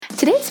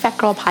Today's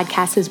VetGirl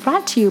podcast is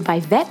brought to you by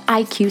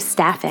VetIQ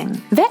Staffing.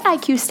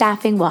 VetIQ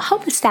Staffing will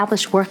help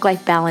establish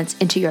work-life balance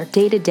into your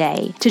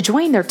day-to-day. To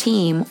join their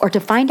team or to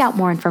find out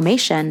more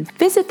information,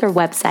 visit their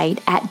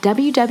website at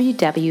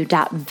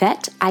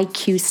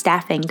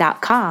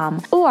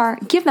www.vetiqstaffing.com or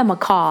give them a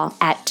call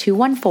at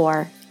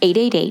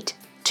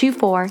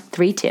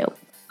 214-888-2432.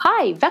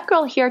 Hi,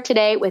 VetGirl here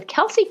today with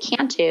Kelsey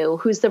Cantu,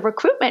 who's the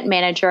recruitment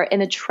manager in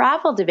the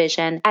travel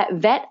division at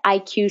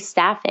VetIQ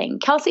Staffing.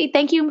 Kelsey,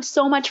 thank you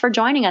so much for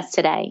joining us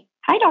today.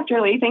 Hi, Dr.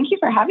 Lee. Thank you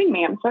for having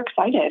me. I'm so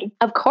excited.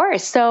 Of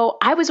course. So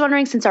I was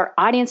wondering, since our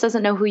audience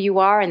doesn't know who you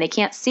are and they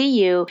can't see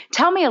you,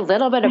 tell me a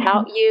little bit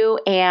about you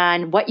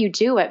and what you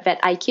do at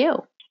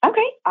VetIQ.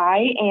 Okay.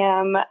 I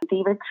am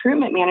the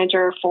recruitment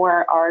manager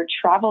for our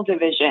travel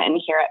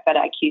division here at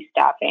VetIQ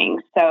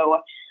Staffing.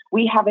 So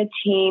we have a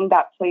team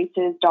that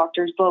places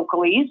doctors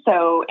locally,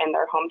 so in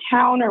their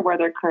hometown or where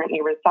they're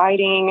currently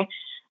residing.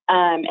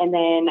 And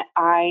then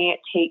I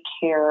take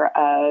care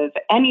of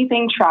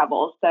anything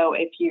travel. So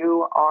if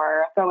you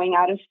are going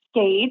out of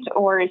state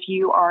or if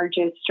you are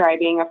just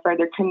driving a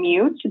further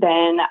commute,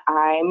 then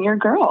I'm your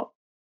girl.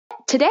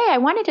 Today, I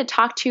wanted to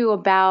talk to you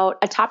about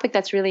a topic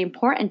that's really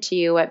important to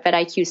you at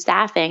VetIQ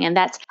Staffing, and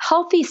that's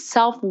healthy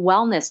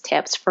self-wellness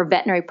tips for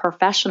veterinary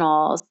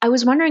professionals. I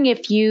was wondering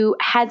if you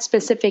had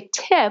specific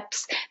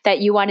tips that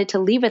you wanted to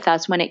leave with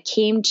us when it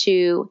came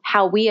to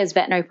how we as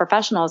veterinary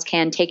professionals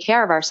can take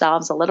care of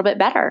ourselves a little bit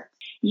better.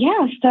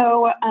 Yeah,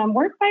 so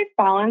work-life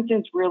balance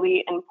is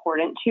really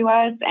important to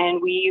us, and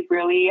we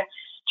really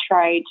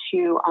try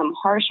to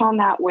harsh on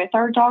that with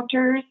our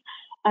doctors.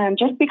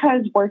 Just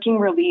because working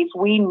relief,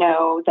 we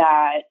know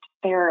that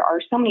there are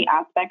so many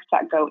aspects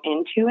that go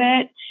into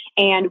it,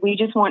 and we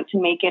just want to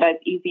make it as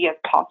easy as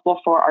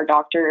possible for our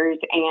doctors.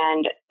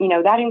 And,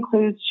 that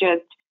includes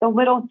just the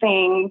little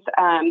things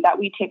that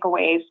we take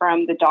away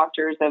from the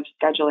doctors of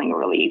scheduling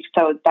relief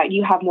so that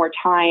you have more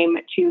time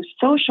to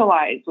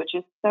socialize, which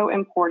is so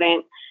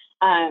important.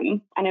 I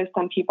know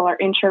some people are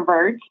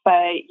introverts,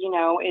 but,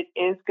 it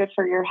is good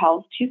for your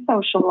health to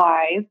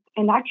socialize,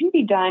 and that can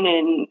be done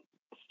in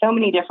so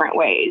many different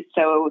ways.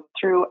 So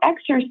through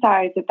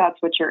exercise, if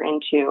that's what you're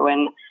into,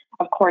 and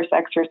of course,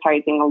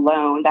 exercising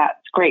alone,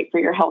 that's great for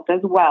your health as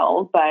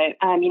well. But,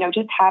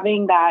 just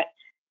having that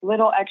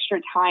little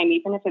extra time,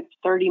 even if it's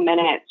 30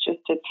 minutes, just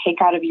to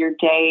take out of your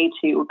day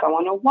to go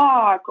on a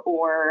walk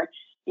or,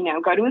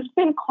 go to a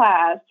spin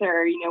class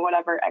or,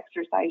 whatever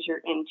exercise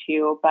you're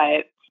into.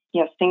 But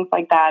yes, things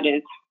like that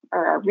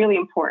are really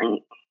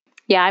important.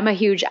 Yeah, I'm a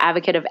huge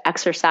advocate of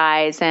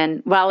exercise.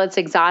 And while it's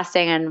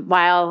exhausting and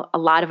while a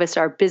lot of us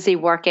are busy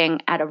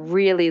working at a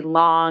really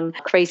long,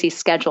 crazy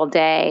scheduled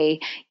day,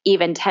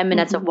 even 10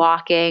 minutes of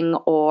walking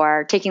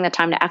or taking the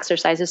time to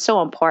exercise is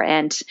so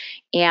important.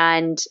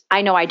 And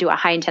I know I do a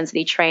high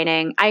intensity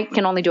training. I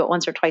can only do it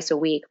once or twice a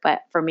week,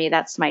 but for me,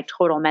 that's my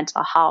total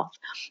mental health.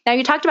 Now,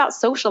 you talked about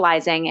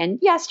socializing, and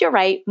yes, you're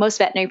right. Most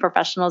veterinary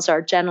professionals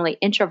are generally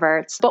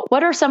introverts, but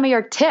what are some of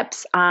your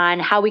tips on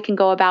how we can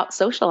go about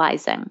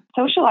socializing?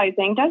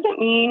 Socializing doesn't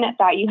mean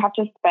that you have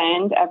to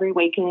spend every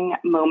waking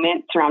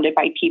moment surrounded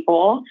by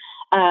people.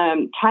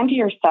 Time to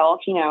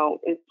yourself,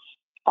 is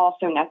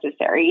also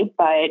necessary,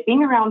 but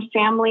being around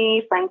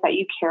family, friends that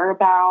you care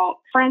about,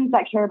 friends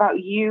that care about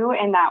you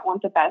and that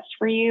want the best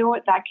for you,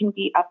 that can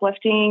be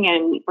uplifting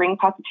and bring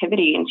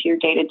positivity into your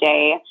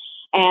day-to-day.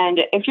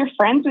 And if you're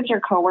friends with your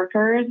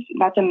coworkers,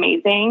 that's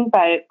amazing,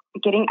 but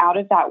getting out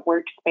of that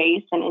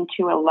workspace and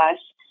into a less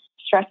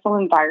stressful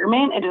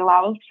environment, it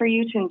allows for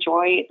you to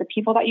enjoy the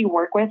people that you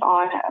work with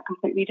on a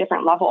completely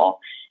different level.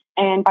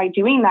 And by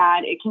doing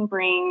that, it can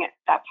bring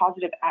that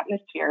positive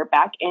atmosphere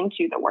back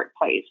into the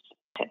workplace.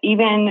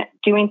 Even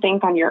doing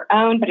things on your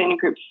own, but in a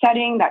group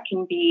setting, that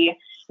can be,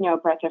 a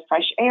breath of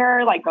fresh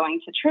air, like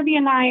going to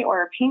trivia night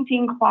or a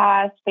painting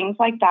class, things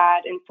like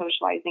that, and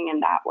socializing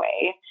in that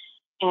way.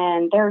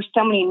 And there are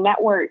so many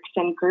networks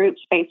and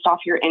groups based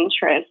off your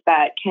interests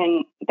that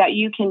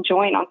you can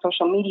join on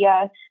social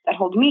media that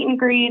hold meet and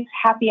greets,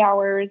 happy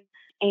hours,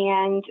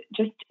 and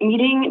just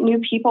meeting new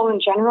people in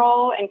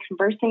general and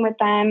conversing with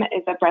them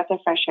is a breath of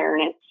fresh air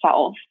in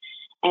itself.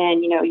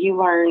 And, you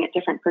learn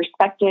different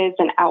perspectives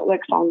and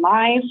outlooks on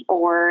life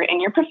or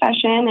in your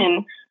profession,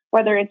 and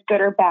whether it's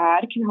good or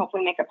bad, can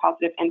hopefully make a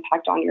positive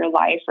impact on your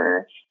life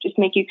or just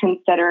make you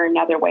consider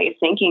another way of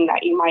thinking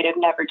that you might have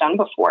never done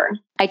before.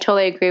 I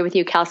totally agree with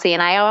you, Kelsey.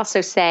 And I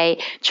also say,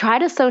 try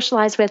to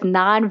socialize with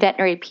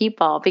non-veterinary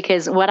people,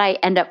 because what I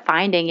end up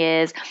finding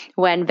is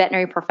when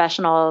veterinary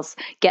professionals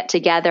get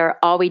together,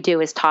 all we do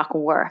is talk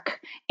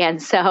work.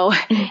 And so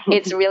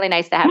it's really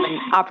nice to have an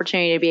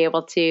opportunity to be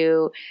able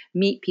to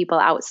meet people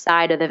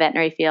outside of the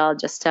veterinary field,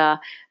 just to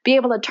be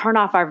able to turn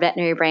off our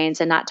veterinary brains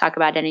and not talk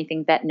about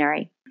anything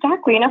veterinary.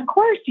 Exactly. And of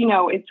course,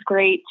 it's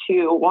great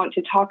to want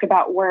to talk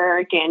about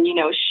work and,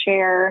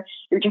 share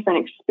your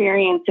different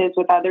experiences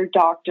with other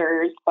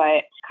doctors.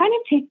 but kind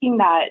of taking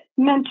that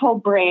mental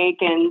break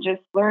and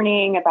just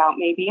learning about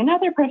maybe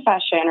another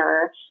profession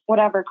or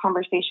whatever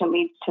conversation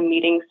leads to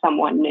meeting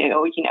someone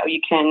new.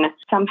 You can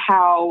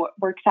somehow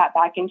work that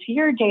back into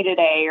your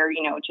day-to-day, or,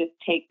 just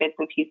take bits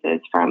and pieces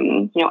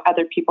from,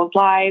 other people's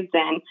lives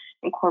and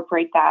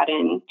incorporate that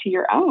into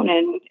your own.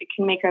 And it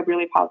can make a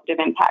really positive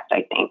impact,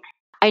 I think.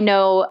 I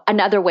know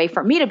another way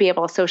for me to be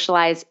able to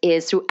socialize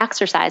is through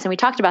exercise. And we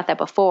talked about that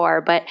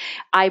before, but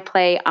I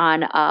play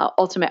on an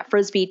ultimate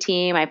Frisbee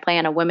team. I play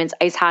on a women's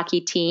ice hockey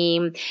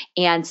team.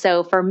 And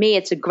so for me,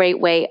 it's a great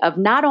way of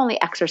not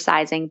only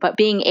exercising, but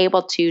being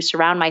able to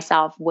surround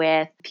myself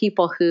with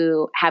people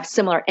who have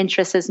similar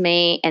interests as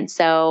me. And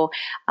so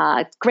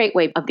it's a great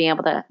way of being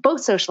able to both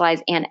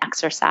socialize and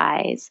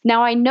exercise.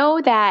 Now, I know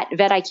that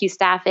VetIQ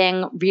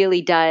Staffing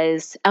really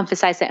does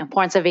emphasize the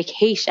importance of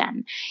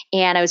vacation.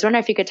 And I was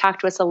wondering if you could talk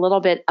to us a little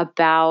bit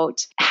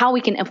about how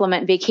we can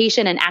implement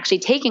vacation and actually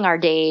taking our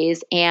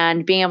days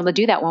and being able to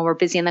do that when we're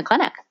busy in the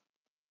clinic.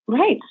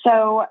 Right.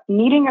 So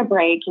needing a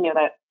break,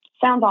 that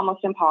sounds almost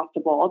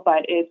impossible,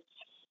 but it's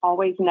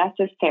always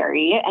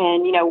necessary.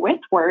 And, with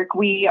work,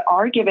 we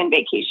are given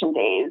vacation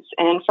days,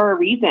 and for a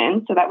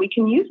reason, so that we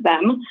can use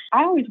them.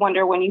 I always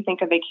wonder, when you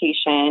think of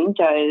vacation,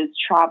 does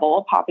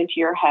travel pop into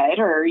your head,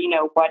 or,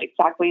 what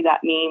exactly that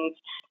means,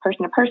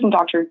 person to person,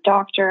 doctor to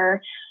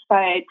doctor?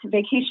 But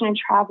vacation and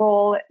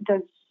travel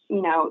does,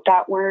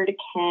 that word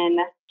can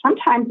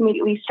sometimes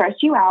immediately stress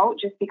you out,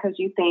 just because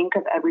you think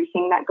of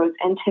everything that goes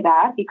into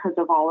that, because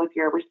of all of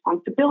your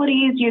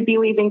responsibilities you'd be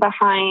leaving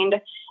behind.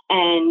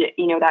 And,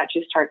 that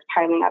just starts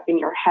piling up in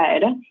your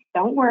head.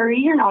 Don't worry,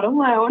 you're not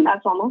alone.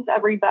 That's almost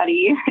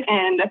everybody.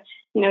 And,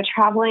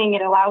 traveling,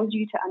 it allows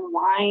you to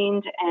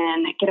unwind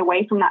and get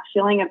away from that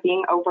feeling of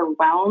being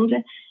overwhelmed.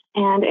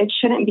 And it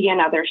shouldn't be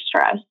another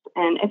stress.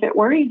 And if it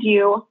worries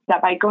you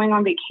that by going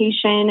on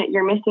vacation,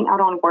 you're missing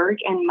out on work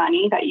and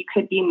money that you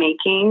could be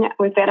making,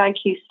 with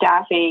VetIQ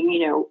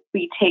Staffing,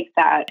 we take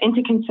that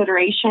into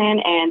consideration,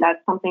 and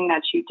that's something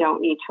that you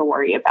don't need to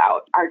worry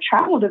about. Our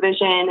travel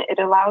division, it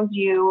allows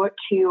you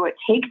to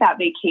take that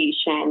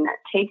vacation,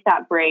 take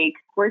that break,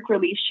 work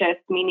release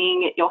shifts,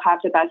 meaning you'll have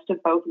the best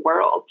of both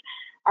worlds.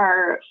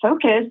 Our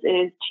focus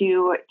is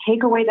to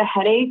take away the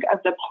headache of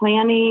the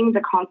planning,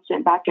 the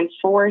constant back and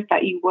forth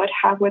that you would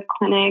have with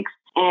clinics,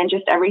 and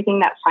just everything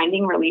that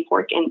finding relief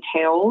work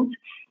entails.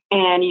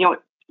 And,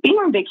 being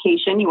on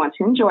vacation, you want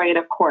to enjoy it,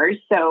 of course.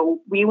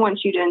 So we want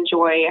you to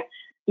enjoy,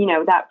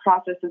 that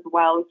process as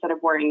well, instead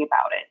of worrying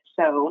about it.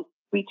 So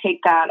we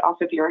take that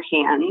off of your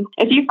hands.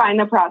 If you find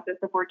the process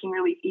of working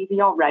relief easy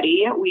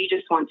already, we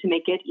just want to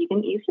make it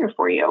even easier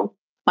for you.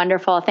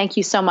 Wonderful. Thank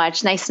you so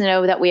much. Nice to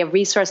know that we have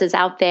resources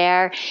out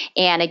there.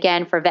 And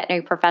again, for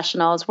veterinary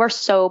professionals, we're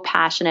so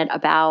passionate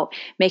about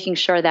making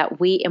sure that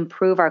we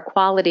improve our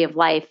quality of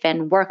life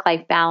and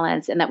work-life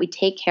balance, and that we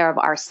take care of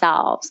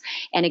ourselves.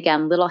 And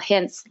again, little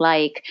hints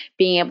like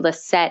being able to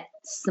set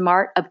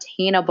smart,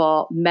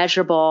 obtainable,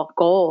 measurable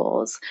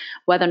goals,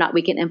 whether or not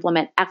we can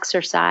implement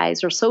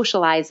exercise or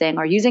socializing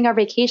or using our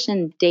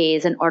vacation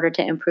days in order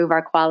to improve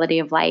our quality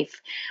of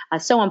life.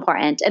 So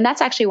important. And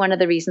that's actually one of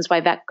the reasons why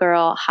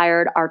VetGirl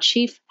hired our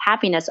Chief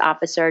Happiness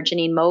Officer,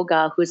 Janine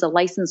Moga, who's a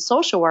licensed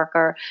social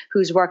worker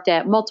who's worked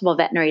at multiple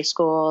veterinary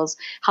schools,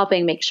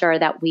 helping make sure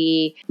that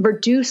we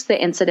reduce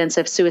the incidence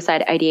of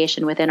suicide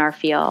ideation within our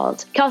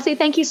field. Kelsey,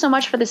 thank you so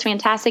much for this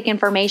fantastic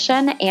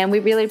information. And we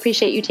really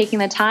appreciate you taking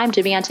the time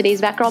to be on today's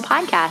VetGirl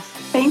podcast.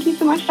 Thank you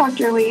so much,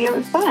 Dr. Lee. It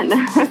was fun.